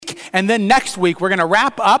And then next week, we're going to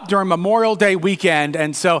wrap up during Memorial Day weekend.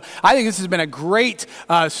 And so I think this has been a great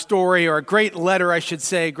story, or a great letter, I should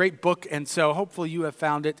say, a great book. And so hopefully you have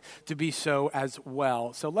found it to be so as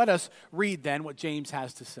well. So let us read then what James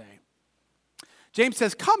has to say. James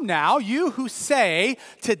says, "Come now, you who say,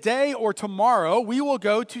 today or tomorrow we will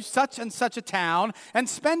go to such and such a town and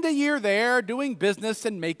spend a year there doing business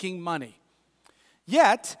and making money.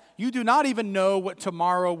 Yet you do not even know what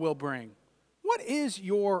tomorrow will bring. What is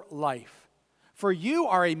your life? For you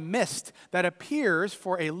are a mist that appears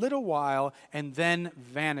for a little while and then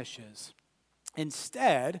vanishes.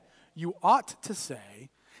 Instead, you ought to say,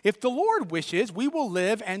 if the Lord wishes, we will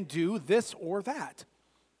live and do this or that.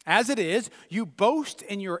 As it is, you boast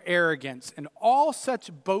in your arrogance, and all such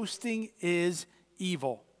boasting is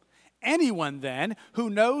evil. Anyone then who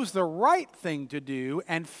knows the right thing to do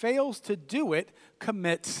and fails to do it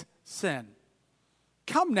commits sin.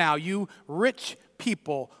 Come now, you rich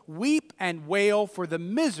people, weep and wail for the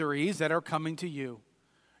miseries that are coming to you.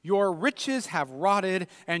 Your riches have rotted,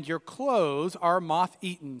 and your clothes are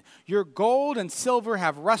moth-eaten. Your gold and silver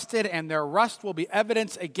have rusted, and their rust will be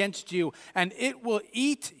evidence against you, and it will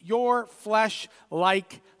eat your flesh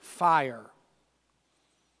like fire.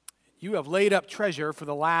 You have laid up treasure for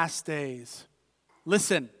the last days.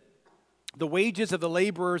 Listen, the wages of the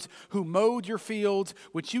laborers who mowed your fields,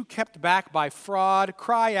 which you kept back by fraud,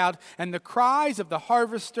 cry out, and the cries of the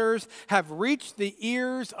harvesters have reached the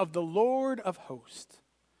ears of the Lord of hosts.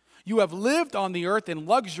 You have lived on the earth in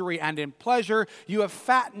luxury and in pleasure. You have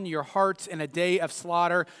fattened your hearts in a day of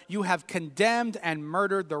slaughter. You have condemned and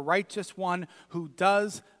murdered the righteous one who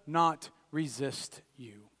does not resist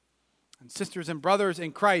you. And sisters and brothers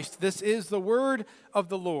in Christ, this is the word of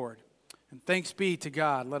the Lord. And thanks be to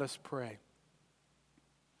God. Let us pray.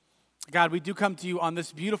 God, we do come to you on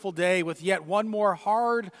this beautiful day with yet one more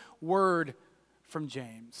hard word from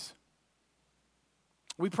James.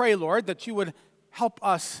 We pray, Lord, that you would help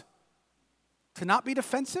us to not be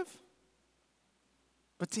defensive,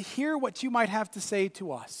 but to hear what you might have to say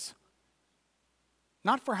to us.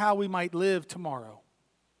 Not for how we might live tomorrow,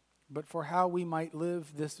 but for how we might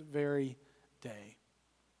live this very day.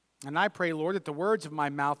 And I pray, Lord, that the words of my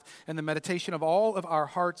mouth and the meditation of all of our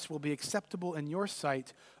hearts will be acceptable in your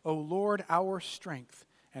sight, O Lord, our strength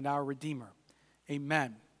and our Redeemer.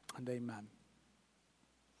 Amen and amen.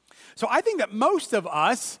 So I think that most of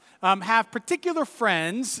us have particular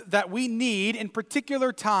friends that we need in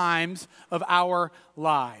particular times of our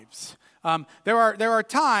lives. There are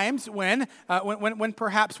times when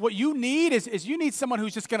perhaps what you need is you need someone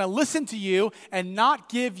who's just going to listen to you and not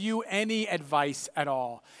give you any advice at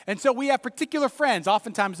all. And so we have particular friends.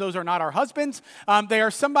 Oftentimes those are not our husbands. They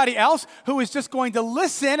are somebody else who is just going to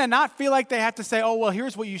listen and not feel like they have to say, oh, well,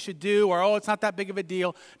 here's what you should do, or oh, it's not that big of a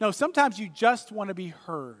deal. No, sometimes you just want to be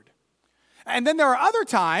heard. And then there are other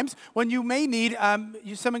times when you may need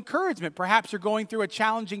some encouragement. Perhaps you're going through a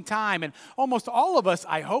challenging time. And almost all of us,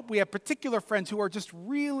 I hope, we have particular friends who are just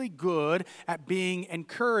really good at being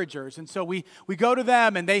encouragers. And so we go to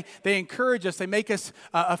them and they encourage us. They make us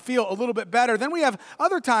feel a little bit better. Then we have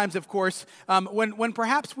other times, of course, when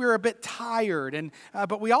perhaps we're a bit tired.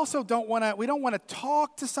 But we also don't want to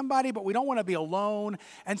talk to somebody, but we don't want to be alone.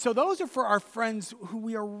 And so those are for our friends who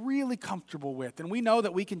we are really comfortable with. And we know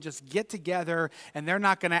that we can just get together and they're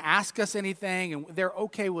not going to ask us anything, and they're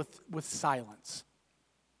okay with silence.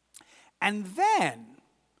 And then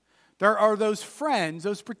there are those friends,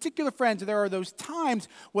 those particular friends, there are those times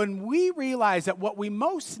when we realize that what we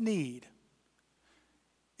most need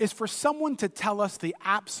is for someone to tell us the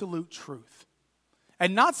absolute truth.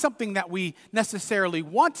 And not something that we necessarily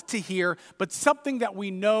want to hear, but something that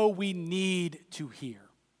we know we need to hear.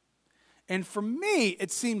 And for me, it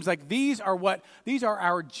seems like these are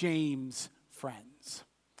our James friends.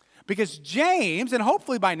 Because James, and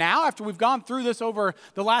hopefully by now, after we've gone through this over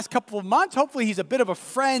the last couple of months, hopefully he's a bit of a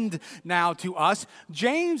friend now to us.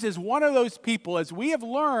 James is one of those people, as we have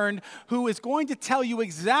learned, who is going to tell you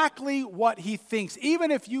exactly what he thinks,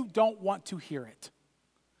 even if you don't want to hear it.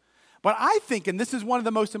 But I think, and this is one of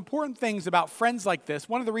the most important things about friends like this,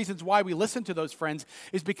 one of the reasons why we listen to those friends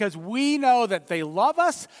is because we know that they love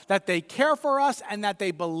us, that they care for us, and that they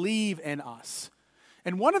believe in us.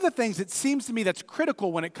 And one of the things that seems to me that's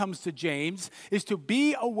critical when it comes to James is to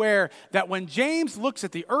be aware that when James looks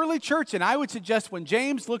at the early church, and I would suggest when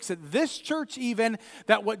James looks at this church even,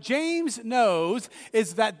 that what James knows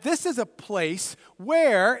is that this is a place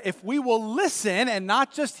where if we will listen and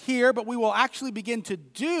not just hear, but we will actually begin to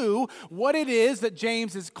do what it is that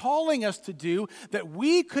James is calling us to do, that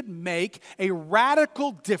we could make a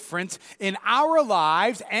radical difference in our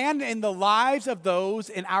lives and in the lives of those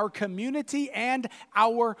in our community and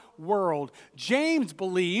our world. James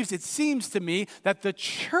believes, it seems to me, that the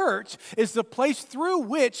church is the place through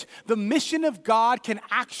which the mission of God can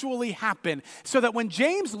actually happen. So that when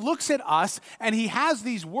James looks at us and he has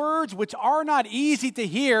these words which are not easy to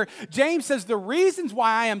hear, James says the reasons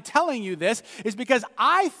why I am telling you this is because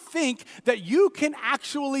I think that you can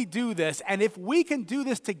actually do this. And if we can do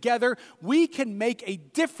this together, we can make a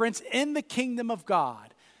difference in the kingdom of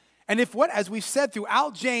God. And as we've said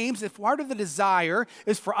throughout James, if part of the desire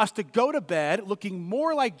is for us to go to bed looking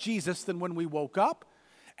more like Jesus than when we woke up,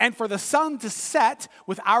 and for the sun to set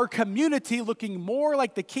with our community looking more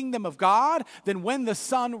like the kingdom of God than when the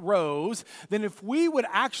sun rose, then if we would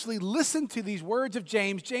actually listen to these words of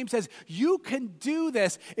James, James says, you can do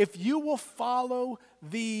this if you will follow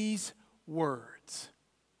these words.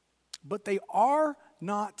 But they are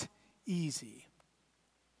not easy.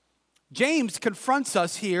 James confronts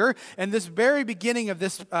us here in this very beginning of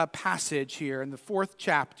this passage here in the 4th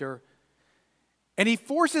chapter. And he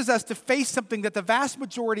forces us to face something that the vast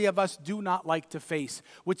majority of us do not like to face,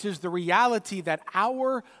 which is the reality that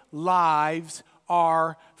our lives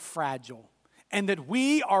are fragile and that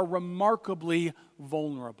we are remarkably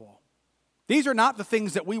vulnerable. These are not the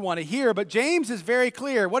things that we want to hear, but James is very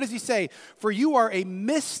clear. What does he say? For you are a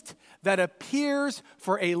mist that appears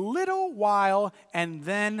for a little while and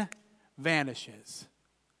then vanishes.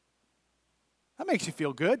 That makes you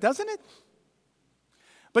feel good, doesn't it?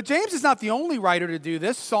 But James is not the only writer to do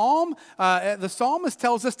this. The psalmist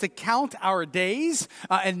tells us to count our days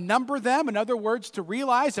and number them. In other words, to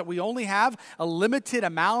realize that we only have a limited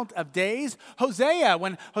amount of days. Hosea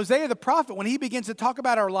the prophet, when he begins to talk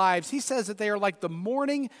about our lives, he says that they are like the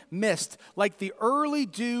morning mist, like the early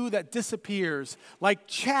dew that disappears, like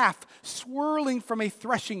chaff swirling from a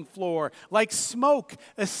threshing floor, like smoke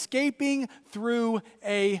escaping through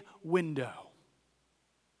a window.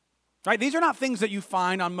 Right? These are not things that you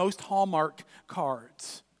find on most Hallmark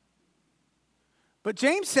cards. But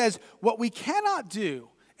James says what we cannot do,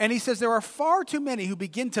 and he says there are far too many who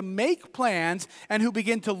begin to make plans and who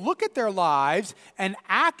begin to look at their lives and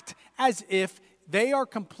act as if they are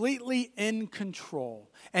completely in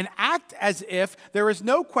control and act as if there is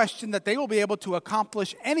no question that they will be able to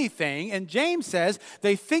accomplish anything. And James says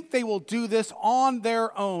they think they will do this on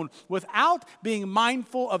their own without being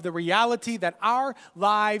mindful of the reality that our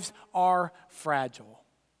lives are fragile.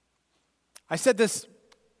 I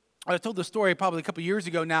told this story probably a couple years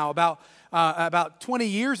ago now about 20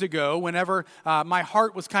 years ago whenever my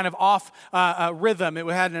heart was kind of off rhythm. It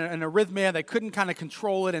had an arrhythmia. They couldn't kind of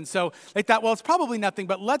control it. And so they thought, well, it's probably nothing,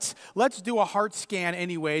 but let's do a heart scan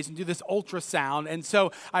anyways and do this ultrasound. And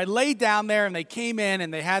so I laid down there and they came in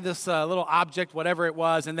and they had this little object, whatever it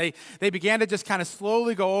was, and they began to just kind of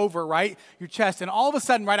slowly go over, right, your chest. And all of a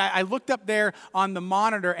sudden, right, I looked up there on the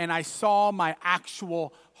monitor and I saw my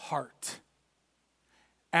actual heart.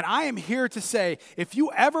 And I am here to say, if you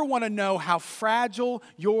ever want to know how fragile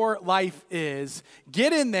your life is,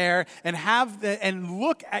 get in there and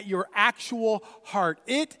look at your actual heart.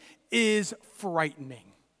 It is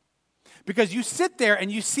frightening. Because you sit there and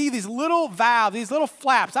you see these little valves, these little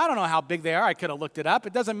flaps. I don't know how big they are. I could have looked it up.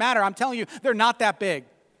 It doesn't matter. I'm telling you, they're not that big.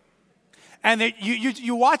 And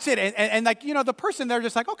you watch it, and like, you know, the person, they're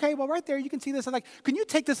just like, okay, well, right there, you can see this. I'm like, can you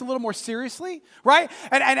take this a little more seriously, right?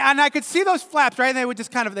 And I could see those flaps, right? And they would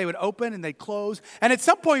just they would open and they'd close. And at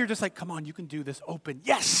some point, you're just like, come on, you can do this. Open,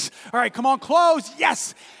 yes. All right, come on, close,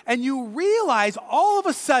 yes. And you realize all of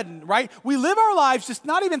a sudden, right, we live our lives just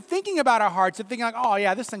not even thinking about our hearts and thinking like, oh,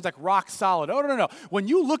 yeah, this thing's like rock solid. Oh, no. When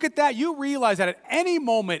you look at that, you realize that at any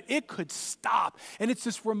moment, it could stop. And it's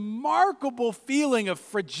this remarkable feeling of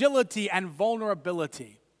fragility and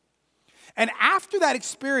vulnerability. And after that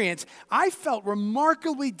experience, I felt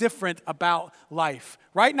remarkably different about life,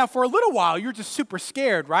 right? Now, for a little while, you're just super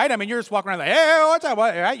scared, right? I mean, you're just walking around like, hey, what's up,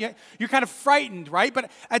 right? You're kind of frightened, right? But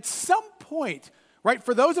at some point, right,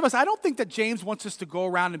 for those of us, I don't think that James wants us to go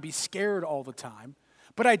around and be scared all the time.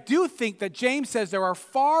 But I do think that James says there are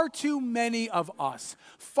far too many of us,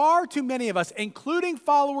 including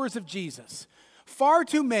followers of Jesus, far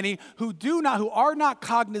too many who are not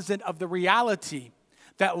cognizant of the reality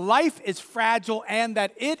that life is fragile and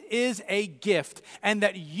that it is a gift and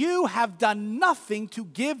that you have done nothing to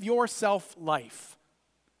give yourself life.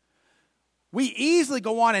 We easily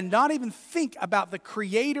go on and not even think about the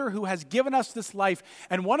Creator who has given us this life.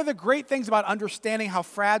 And one of the great things about understanding how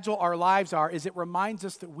fragile our lives are is it reminds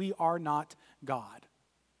us that we are not God.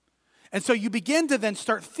 And so you begin to then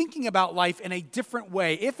start thinking about life in a different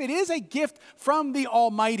way. If it is a gift from the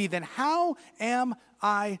Almighty, then how am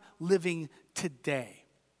I living today?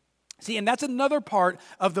 See, and that's another part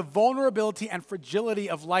of the vulnerability and fragility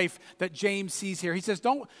of life that James sees here. He says,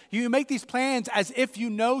 don't you make these plans as if you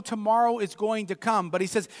know tomorrow is going to come. But he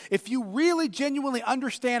says, if you really genuinely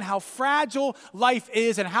understand how fragile life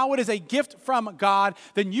is and how it is a gift from God,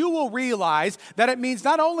 then you will realize that it means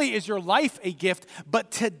not only is your life a gift, but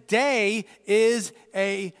today is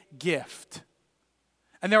a gift.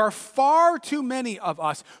 And there are far too many of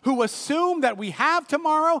us who assume that we have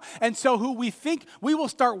tomorrow, and so who we think we will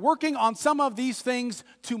start working on some of these things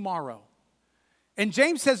tomorrow. And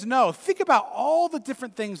James says, no, think about all the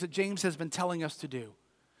different things that James has been telling us to do.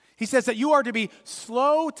 He says that you are to be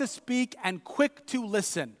slow to speak and quick to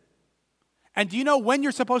listen. And do you know when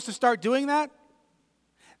you're supposed to start doing that?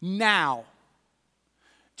 Now.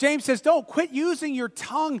 James says, don't quit using your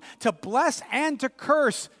tongue to bless and to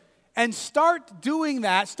curse. And start doing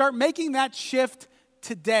that, start making that shift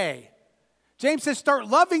today. James says, start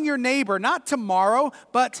loving your neighbor, not tomorrow,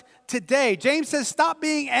 but today. James says, stop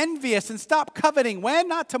being envious and stop coveting. When?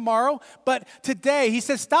 Not tomorrow, but today. He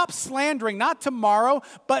says, stop slandering, not tomorrow,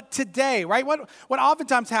 but today, right? What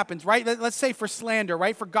oftentimes happens, right? Let's say for slander,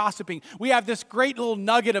 right? For gossiping. We have this great little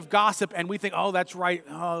nugget of gossip and we think, oh, that's right.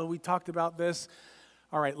 Oh, we talked about this.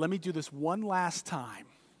 All right, let me do this one last time.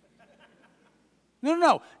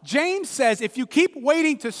 No. James says if you keep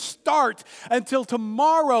waiting to start until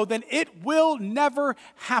tomorrow, then it will never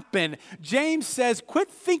happen. James says quit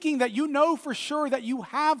thinking that you know for sure that you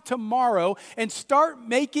have tomorrow and start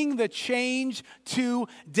making the change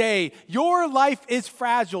today. Your life is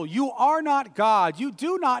fragile. You are not God. You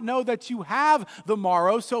do not know that you have the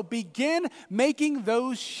morrow, so begin making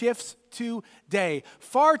those shifts today.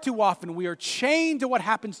 Far too often we are chained to what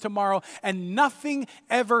happens tomorrow and nothing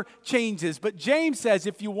ever changes. But James says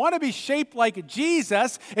if you want to be shaped like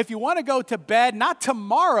Jesus, if you want to go to bed, not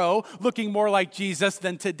tomorrow looking more like Jesus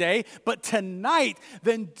than today, but tonight,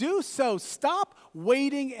 then do so. Stop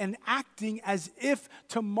waiting and acting as if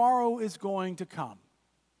tomorrow is going to come.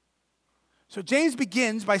 So James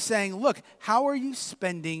begins by saying, look, how are you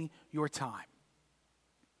spending your time?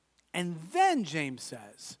 And then James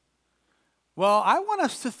says, well, I want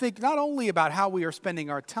us to think not only about how we are spending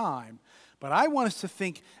our time, but I want us to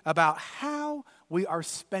think about how we are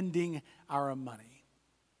spending our money.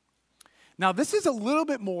 Now, this is a little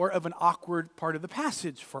bit more of an awkward part of the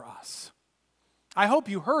passage for us. I hope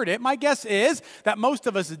you heard it. My guess is that most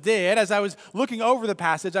of us did. As I was looking over the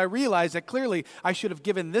passage, I realized that clearly I should have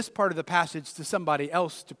given this part of the passage to somebody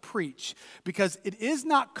else to preach because it is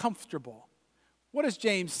not comfortable. What does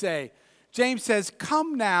James say? James says,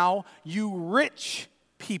 come now, you rich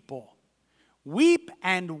people. Weep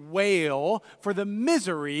and wail for the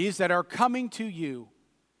miseries that are coming to you.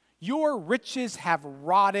 Your riches have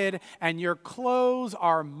rotted and your clothes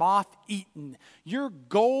are moth-eaten. Your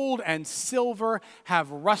gold and silver have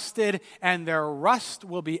rusted and their rust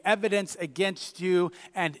will be evidence against you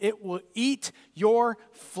and it will eat your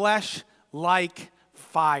flesh like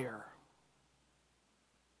fire.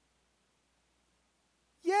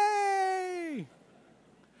 Yay!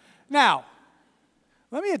 Now,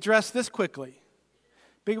 let me address this quickly.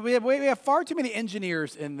 We have far too many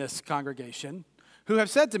engineers in this congregation who have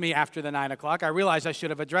said to me after the 9 o'clock, I realized I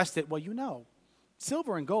should have addressed it. Well, you know,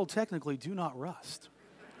 silver and gold technically do not rust.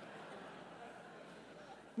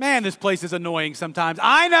 Man, this place is annoying sometimes.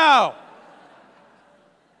 I know.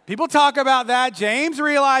 People talk about that. James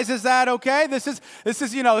realizes that, okay? This is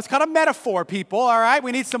it's kind of metaphor, people, all right?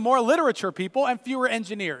 We need some more literature people and fewer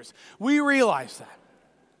engineers. We realize that.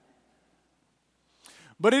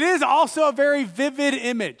 But it is also a very vivid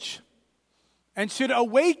image and should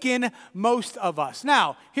awaken most of us.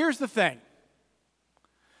 Now, here's the thing.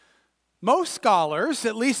 Most scholars,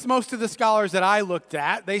 at least most of the scholars that I looked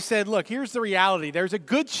at, they said, look, here's the reality. There's a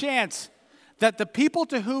good chance that the people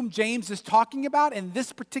to whom James is talking about in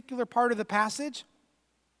this particular part of the passage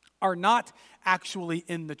are not actually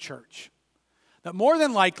in the church. That more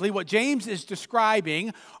than likely what James is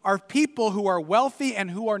describing are people who are wealthy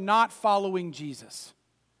and who are not following Jesus.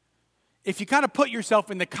 If you kind of put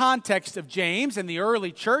yourself in the context of James and the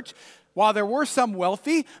early church, while there were some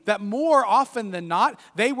wealthy, that more often than not,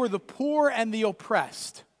 they were the poor and the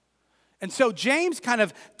oppressed. And so James kind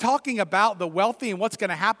of talking about the wealthy and what's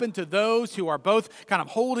going to happen to those who are both kind of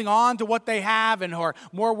holding on to what they have and who are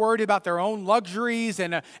more worried about their own luxuries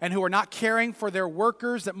and who are not caring for their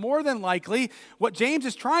workers, that more than likely what James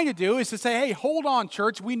is trying to do is to say, hey, hold on,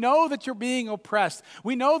 church. We know that you're being oppressed.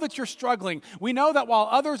 We know that you're struggling. We know that while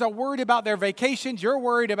others are worried about their vacations, you're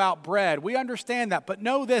worried about bread. We understand that. But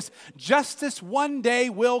know this, justice one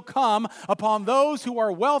day will come upon those who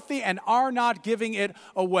are wealthy and are not giving it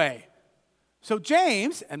away. So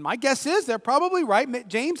James, and my guess is they're probably right,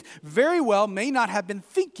 James very well may not have been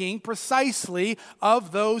thinking precisely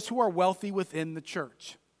of those who are wealthy within the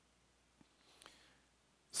church.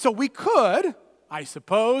 So we could, I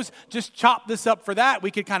suppose, just chop this up for that.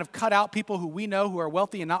 We could kind of cut out people who we know who are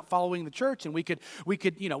wealthy and not following the church, and we could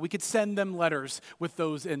send them letters with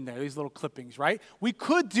those in there, these little clippings, right? We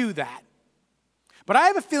could do that. But I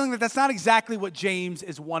have a feeling that that's not exactly what James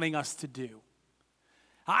is wanting us to do.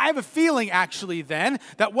 I have a feeling, actually, then,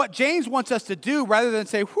 that what James wants us to do, rather than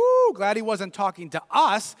say, whoo, glad he wasn't talking to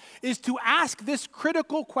us, is to ask this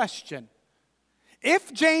critical question.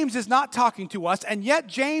 If James is not talking to us, and yet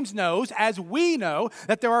James knows, as we know,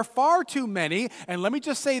 that there are far too many, and let me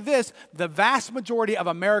just say this, the vast majority of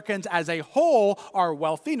Americans as a whole are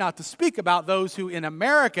wealthy, not to speak about those who in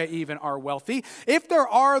America even are wealthy. If there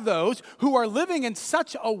are those who are living in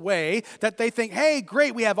such a way that they think, hey,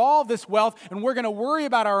 great, we have all this wealth, and we're going to worry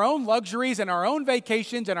about our own luxuries and our own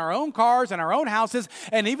vacations and our own cars and our own houses,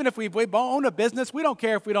 and even if we own a business, we don't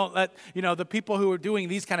care if we don't let, the people who are doing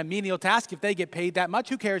these kind of menial tasks, if they get paid that much,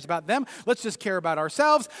 who cares about them? Let's just care about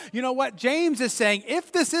ourselves. You know what? James is saying,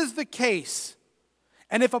 if this is the case,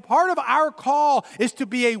 and if a part of our call is to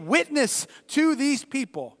be a witness to these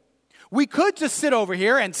people, we could just sit over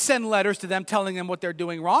here and send letters to them telling them what they're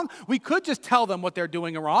doing wrong. We could just tell them what they're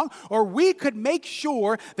doing wrong. Or we could make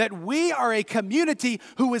sure that we are a community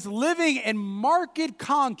who is living in marked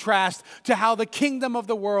contrast to how the kingdom of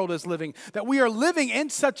the world is living. That we are living in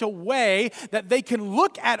such a way that they can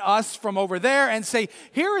look at us from over there and say,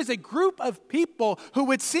 here is a group of people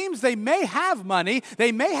who it seems they may have money,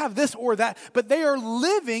 they may have this or that, but they are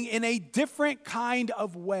living in a different kind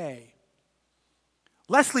of way.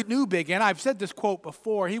 Lesslie Newbigin, I've said this quote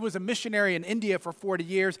before, he was a missionary in India for 40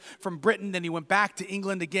 years from Britain, then he went back to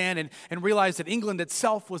England again and realized that England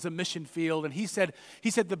itself was a mission field. And he said,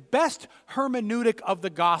 the best hermeneutic of the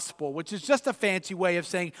gospel, which is just a fancy way of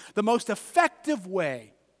saying the most effective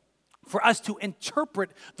way for us to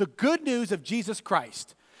interpret the good news of Jesus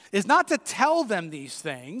Christ, is not to tell them these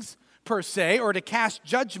things, per se, or to cast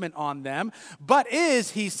judgment on them, but is,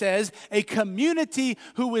 he says, a community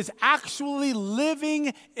who is actually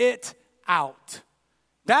living it out.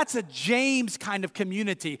 That's a James kind of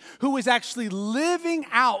community who is actually living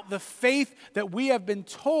out the faith that we have been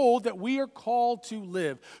told that we are called to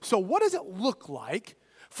live. So what does it look like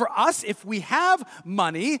for us if we have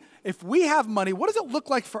money? What does it look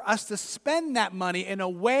like for us to spend that money in a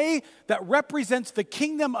way that represents the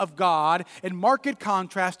kingdom of God in marked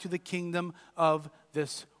contrast to the kingdom of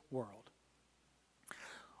this world?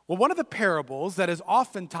 Well, one of the parables that is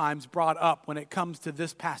oftentimes brought up when it comes to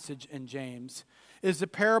this passage in James is the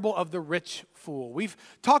parable of the rich fool. We've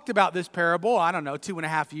talked about this parable,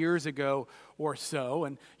 2.5 years ago or so,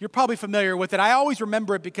 and you're probably familiar with it. I always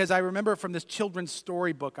remember it because I remember it from this children's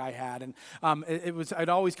storybook I had, and it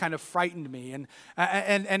always kind of frightened me.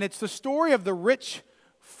 And it's the story of the rich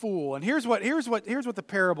fool. And here's what the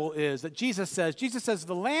parable is that Jesus says. Jesus says,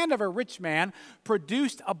 the land of a rich man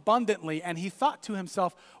produced abundantly, and he thought to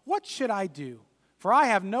himself, what should I do? For I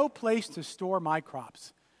have no place to store my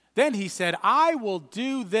crops. Then he said, I will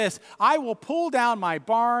do this. I will pull down my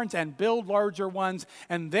barns and build larger ones,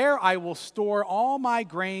 and there I will store all my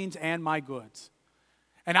grains and my goods.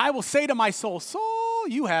 And I will say to my soul, soul,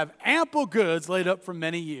 you have ample goods laid up for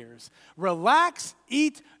many years. Relax,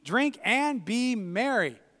 eat, drink, and be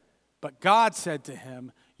merry. But God said to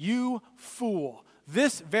him, you fool,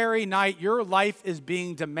 this very night your life is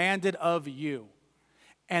being demanded of you.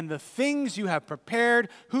 And the things you have prepared,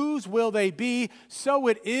 whose will they be? So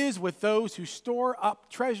it is with those who store up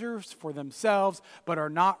treasures for themselves, but are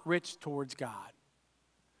not rich towards God.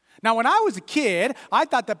 Now, when I was a kid, I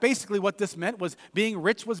thought that basically what this meant was being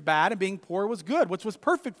rich was bad and being poor was good, which was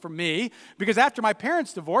perfect for me, because after my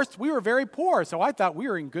parents divorced, we were very poor, so I thought we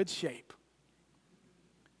were in good shape.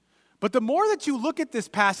 But the more that you look at this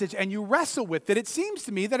passage and you wrestle with it, it seems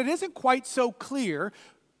to me that it isn't quite so clear.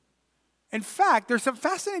 In fact, there's some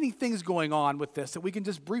fascinating things going on with this that we can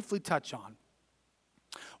just briefly touch on.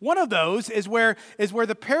 One of those is where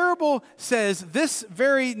the parable says, this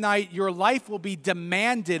very night your life will be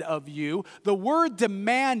demanded of you. The word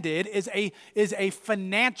demanded is a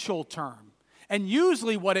financial term. And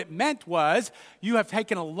usually what it meant was, you have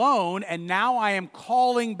taken a loan and now I am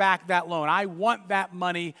calling back that loan. I want that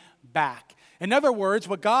money back. In other words,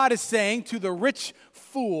 what God is saying to the rich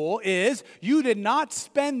fool is, you did not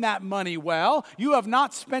spend that money well, you have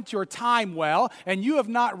not spent your time well, and you have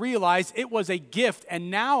not realized it was a gift,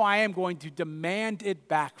 and now I am going to demand it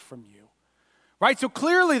back from you. Right? So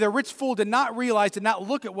clearly the rich fool did not realize, did not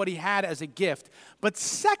look at what he had as a gift. But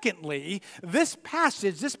secondly, this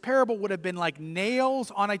passage, this parable would have been like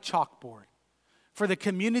nails on a chalkboard for the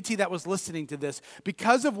community that was listening to this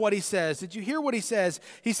because of what he says. Did you hear what he says?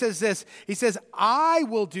 He says this. He says, I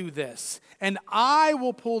will do this, and I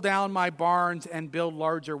will pull down my barns and build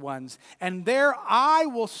larger ones, and there I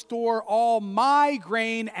will store all my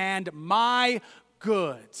grain and my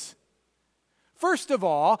goods. First of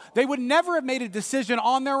all, they would never have made a decision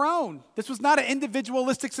on their own. This was not an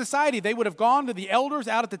individualistic society. They would have gone to the elders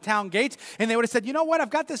out at the town gates, and they would have said, you know what, I've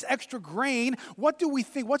got this extra grain. What do we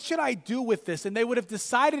think? What should I do with this? And they would have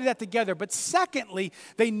decided that together. But secondly,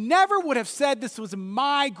 they never would have said this was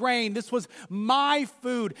my grain. This was my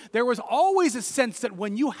food. There was always a sense that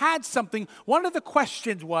when you had something, one of the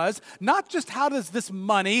questions was not just how does this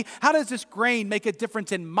money, how does this grain make a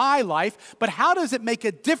difference in my life, but how does it make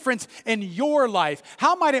a difference in your life?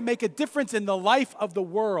 How might it make a difference in the life of the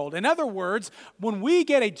world? In other words, when we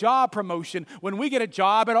get a job promotion, when we get a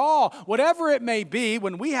job at all, whatever it may be,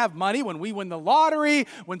 when we have money, when we win the lottery,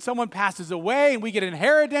 when someone passes away and we get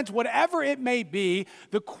inheritance, whatever it may be,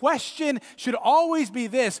 the question should always be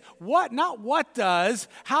this: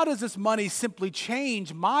 how does this money simply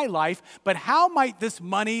change my life, but how might this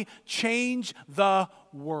money change the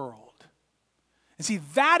world? And see,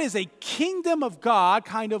 that is a kingdom of God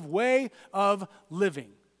kind of way of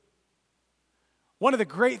living. One of the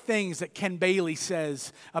great things that Ken Bailey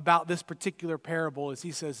says about this particular parable is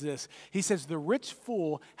he says this. He says, the rich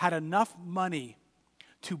fool had enough money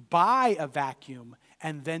to buy a vacuum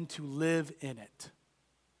and then to live in it.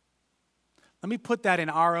 Let me put that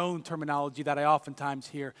in our own terminology that I oftentimes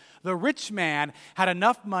hear. The rich man had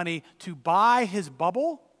enough money to buy his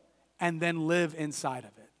bubble and then live inside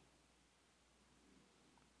of it.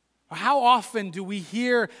 How often do we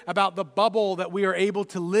hear about the bubble that we are able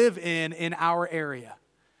to live in our area?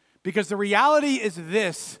 Because the reality is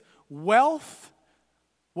this: wealth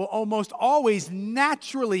will almost always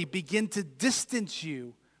naturally begin to distance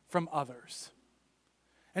you from others.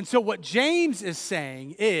 And so what James is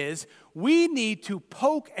saying is we need to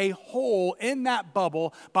poke a hole in that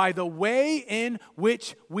bubble by the way in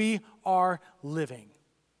which we are living.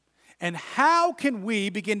 And how can we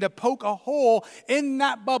begin to poke a hole in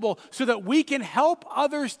that bubble so that we can help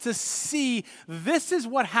others to see this is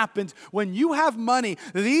what happens when you have money?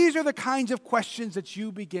 These are the kinds of questions that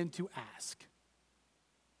you begin to ask.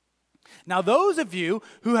 Now, those of you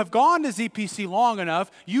who have gone to ZPC long enough,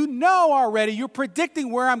 you know already, you're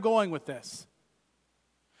predicting where I'm going with this,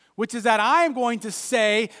 which is that I am going to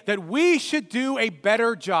say that we should do a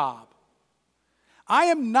better job. I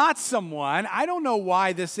am not someone, I don't know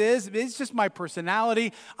why this is, it's just my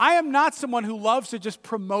personality. I am not someone who loves to just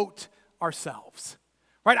promote ourselves.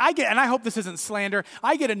 Right? And I hope this isn't slander,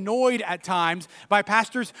 I get annoyed at times by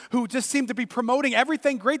pastors who just seem to be promoting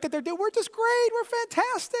everything great that they're doing. We're just great, we're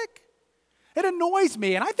fantastic. It annoys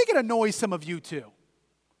me, and I think it annoys some of you too.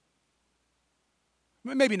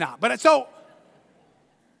 Maybe not, but so...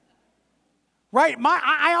 Right?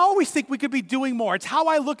 I always think we could be doing more. It's how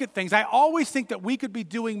I look at things. I always think that we could be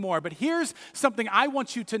doing more. But here's something I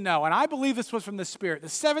want you to know, and I believe this was from the Spirit. The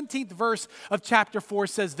 17th verse of chapter 4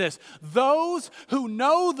 says this: those who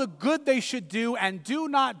know the good they should do and do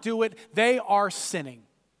not do it, they are sinning.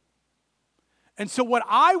 And so what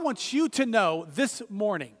I want you to know this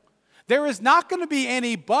morning, there is not going to be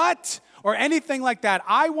any but or anything like that.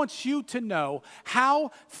 I want you to know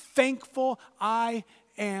how thankful I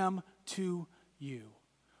am to you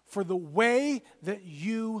for the way that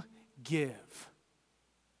you give.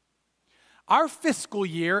 Our fiscal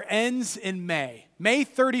year ends in May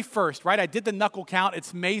 31st, right? I did the knuckle count.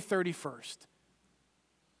 It's May 31st.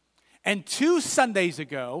 And 2 Sundays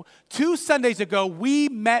ago, we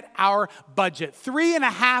met our budget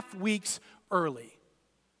 3.5 weeks early.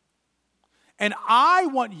 And I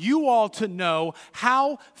want you all to know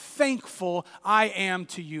how thankful I am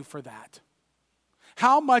to you for that.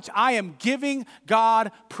 How much I am giving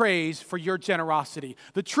God praise for your generosity.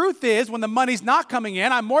 The truth is, when the money's not coming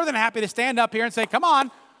in, I'm more than happy to stand up here and say, come on,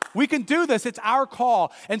 we can do this. It's our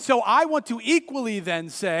call. And so I want to equally then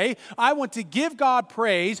say, I want to give God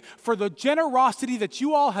praise for the generosity that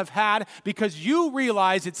you all have had, because you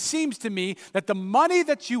realize, it seems to me, that the money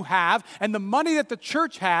that you have and the money that the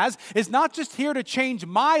church has is not just here to change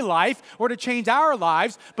my life or to change our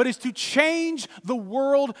lives, but is to change the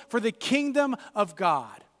world for the kingdom of God.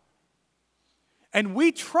 And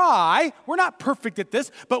we're not perfect at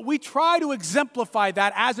this, but we try to exemplify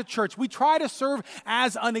that as a church. We try to serve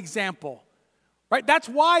as an example. Right? That's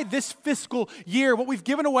why this fiscal year, what we've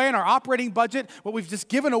given away in our operating budget, what we've just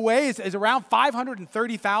given away is around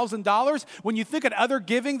 $530,000. When you think of other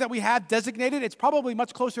giving that we have designated, it's probably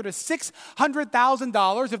much closer to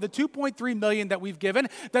 $600,000 of the $2.3 million that we've given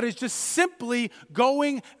that is just simply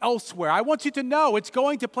going elsewhere. I want you to know it's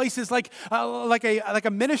going to places like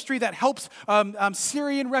a ministry that helps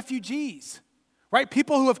Syrian refugees. Right?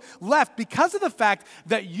 People who have left because of the fact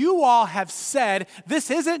that you all have said,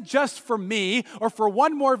 this isn't just for me or for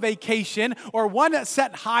one more vacation or one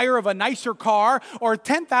set higher of a nicer car or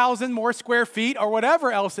 10,000 more square feet or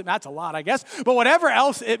whatever else. That's a lot, I guess. But whatever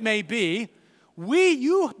else it may be,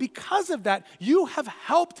 because of that, you have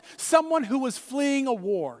helped someone who was fleeing a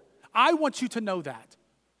war. I want you to know that.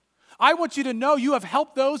 I want you to know you have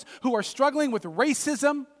helped those who are struggling with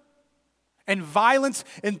racism and violence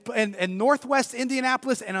in northwest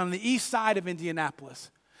Indianapolis and on the east side of Indianapolis.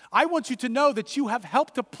 I want you to know that you have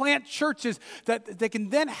helped to plant churches that they can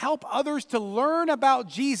then help others to learn about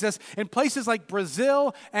Jesus in places like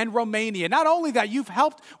Brazil and Romania. Not only that, you've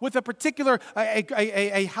helped with a particular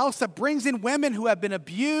a house that brings in women who have been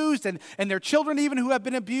abused and their children even who have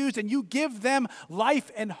been abused, and you give them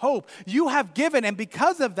life and hope. You have given, and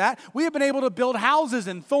because of that, we have been able to build houses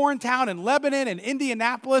in Thorntown and Lebanon and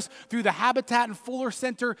Indianapolis through the Habitat and Fuller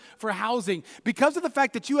Center for Housing. Because of the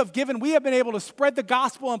fact that you have given, we have been able to spread the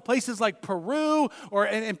gospel in places like Peru or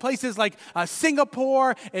in places like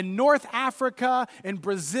Singapore, in North Africa, in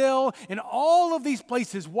Brazil, in all of these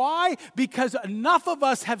places. Why? Because enough of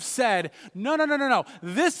us have said, no.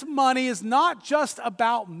 This money is not just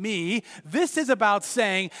about me. This is about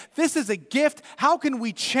saying, this is a gift. How can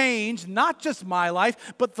we change not just my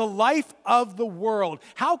life, but the life of the world?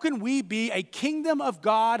 How can we be a kingdom of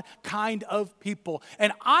God kind of people?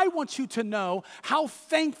 And I want you to know how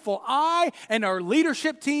thankful I and our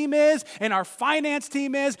leadership team is and our finance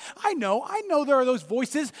team is. I know there are those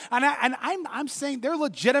voices, and I'm saying they're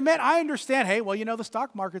legitimate. I understand, hey, well, the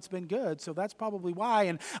stock market's been good, so that's probably why,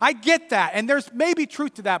 and I get that, and there's maybe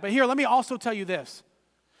truth to that, but here, let me also tell you this.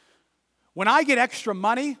 When I get extra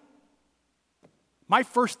money, my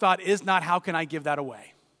first thought is not, how can I give that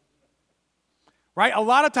away? Right? A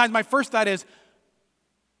lot of times my first thought is,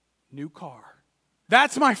 new car.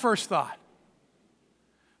 That's my first thought.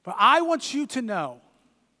 But I want you to know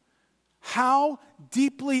how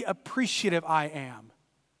deeply appreciative I am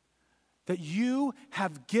that you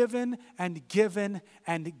have given and given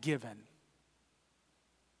and given.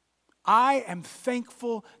 I am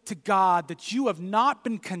thankful to God that you have not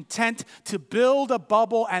been content to build a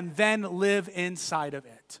bubble and then live inside of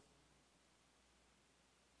it.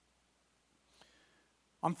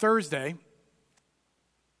 On Thursday,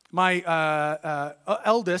 my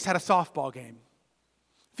eldest had a softball game.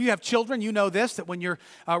 If you have children, you know this, that when you're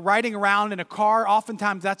riding around in a car,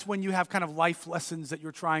 oftentimes that's when you have kind of life lessons that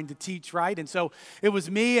you're trying to teach, right? And so it was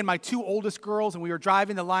me and my two oldest girls, and we were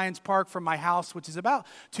driving to Lions Park from my house, which is about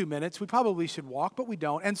 2 minutes. We probably should walk, but we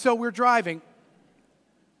don't. And so we're driving.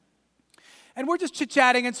 And we're just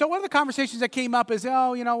chit-chatting, and so one of the conversations that came up is,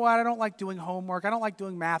 oh, you know what, I don't like doing homework. I don't like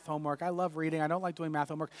doing math homework. I love reading. I don't like doing math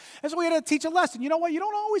homework. And so we had to teach a lesson. You know what, you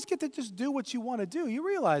don't always get to just do what you want to do. You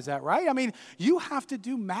realize that, right? I mean, you have to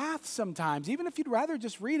do math sometimes. Even if you'd rather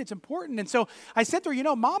just read, it's important. And so I said to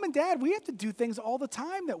her, Mom and Dad, we have to do things all the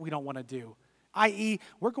time that we don't want to do, i.e.,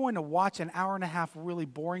 we're going to watch an hour and a half really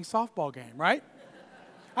boring softball game, right?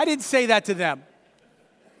 I didn't say that to them.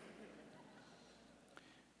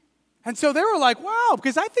 And so they were like, wow,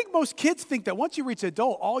 because I think most kids think that once you reach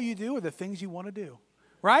adult, all you do are the things you want to do,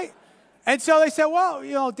 right? And so they said,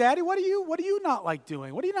 well, Daddy, what do you not like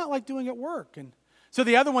doing? What do you not like doing at work? And so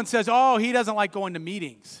the other one says, oh, he doesn't like going to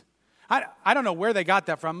meetings. I don't know where they got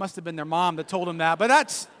that from. Must have been their mom that told him that. But I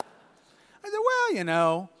said,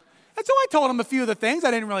 well, And so I told him a few of the things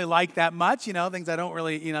I didn't really like that much, things I don't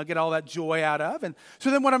really, get all that joy out of. And so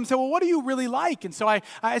then one of them said, well, what do you really like? And so I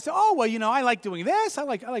said, oh, well, I like doing this. I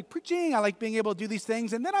like preaching. I like being able to do these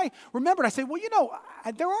things. And then I remembered, I said, well,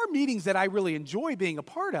 there are meetings that I really enjoy being a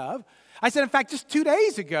part of. I said, in fact, just 2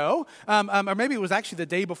 days ago, or maybe it was actually the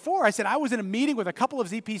day before, I said I was in a meeting with a couple of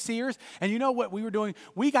ZPCers, and you know what we were doing?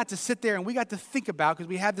 We got to sit there and we got to think about, because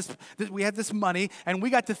we had this money, and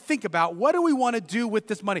we got to think about what do we want to do with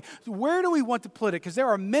this money? Where do we want to put it? Because there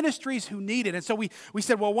are ministries who need it. And so we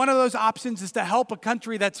said, well, one of those options is to help a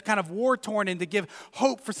country that's kind of war-torn and to give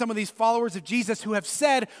hope for some of these followers of Jesus who have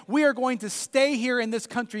said, we are going to stay here in this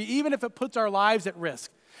country even if it puts our lives at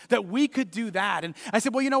risk. that we could do that. And I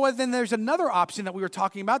said, well, you know what? Then there's another option that we were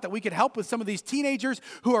talking about, that we could help with some of these teenagers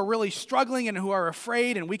who are really struggling and who are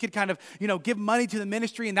afraid, and we could kind of, give money to the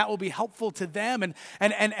ministry, and that will be helpful to them.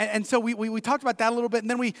 And so we talked about that a little bit, and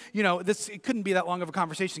then it couldn't be that long of a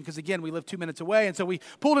conversation because, again, we live 2 minutes away, and so we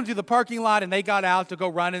pulled into the parking lot, and they got out to go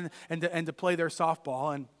run and to play their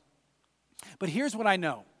softball. But here's what I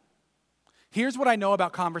know. Here's what I know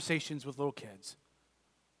about conversations with little kids,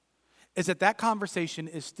 is that conversation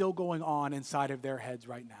is still going on inside of their heads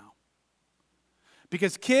right now.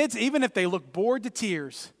 Because kids, even if they look bored to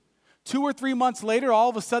tears, 2 or 3 months later, all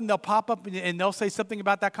of a sudden they'll pop up and they'll say something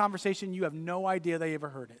about that conversation. You have no idea they ever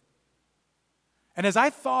heard it. And as I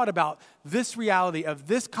thought about this reality of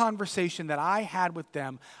this conversation that I had with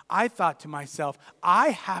them, I thought to myself, I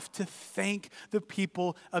have to thank the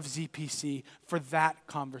people of ZPC for that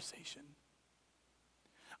conversation.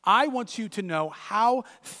 I want you to know how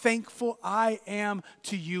thankful I am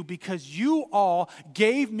to you, because you all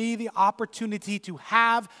gave me the opportunity to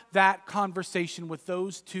have that conversation with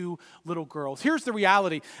those 2 little girls. Here's the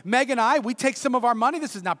reality. Meg and I, we take some of our money.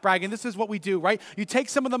 This is not bragging. This is what we do, right? You take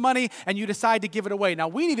some of the money and you decide to give it away. Now,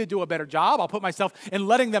 we need to do a better job. I'll put myself in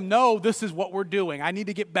letting them know this is what we're doing. I need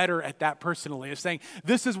to get better at that personally, of saying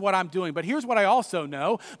this is what I'm doing. But here's what I also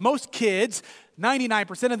know. Most kids,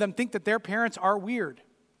 99% of them, think that their parents are weird.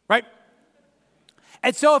 Right?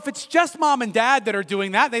 And so if it's just mom and dad that are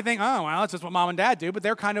doing that, they think, oh, well, that's just what mom and dad do, but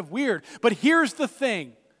they're kind of weird. But here's the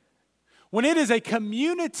thing. When it is a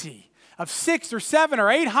community of 600 or 700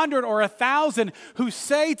 or 800 or 1,000 who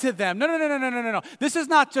say to them, no. This is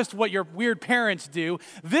not just what your weird parents do.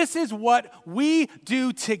 This is what we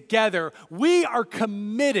do together. We are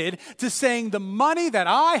committed to saying the money that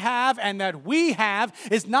I have and that we have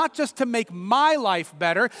is not just to make my life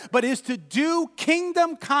better, but is to do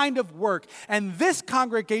kingdom kind of work. And this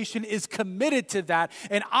congregation is committed to that.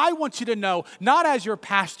 And I want you to know, not as your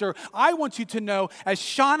pastor, I want you to know as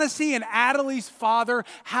Shaughnessy and Adelie's father,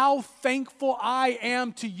 how thankful I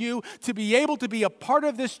am to you to be able to be a part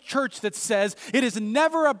of this church that says it is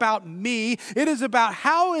never about me. It is about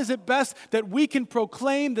how is it best that we can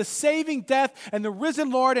proclaim the saving death and the risen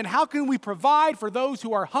Lord, and how can we provide for those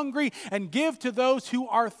who are hungry and give to those who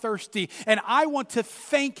are thirsty. And I want to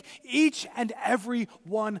thank each and every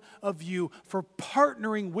one of you for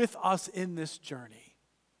partnering with us in this journey.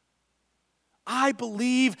 I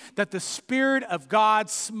believe that the Spirit of God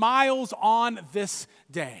smiles on this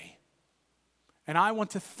day. And I want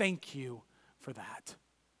to thank you for that.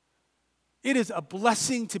 It is a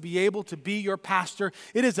blessing to be able to be your pastor.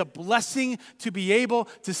 It is a blessing to be able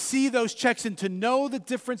to see those checks and to know the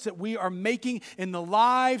difference that we are making in the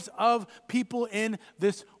lives of people in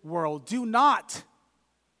this world. Do not,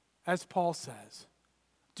 as Paul says,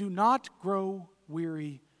 do not grow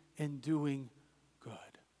weary in doing good.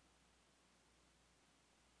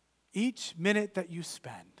 Each minute that you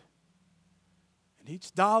spend and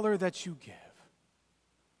each dollar that you give,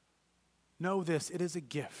 know this, it is a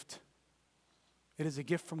gift. It is a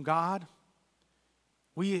gift from God.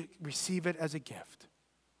 We receive it as a gift.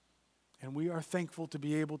 And we are thankful to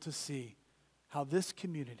be able to see how this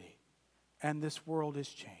community and this world has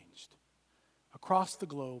changed across the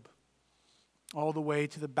globe, all the way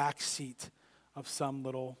to the back seat of some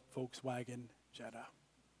little Volkswagen Jetta.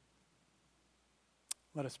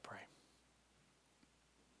 Let us pray.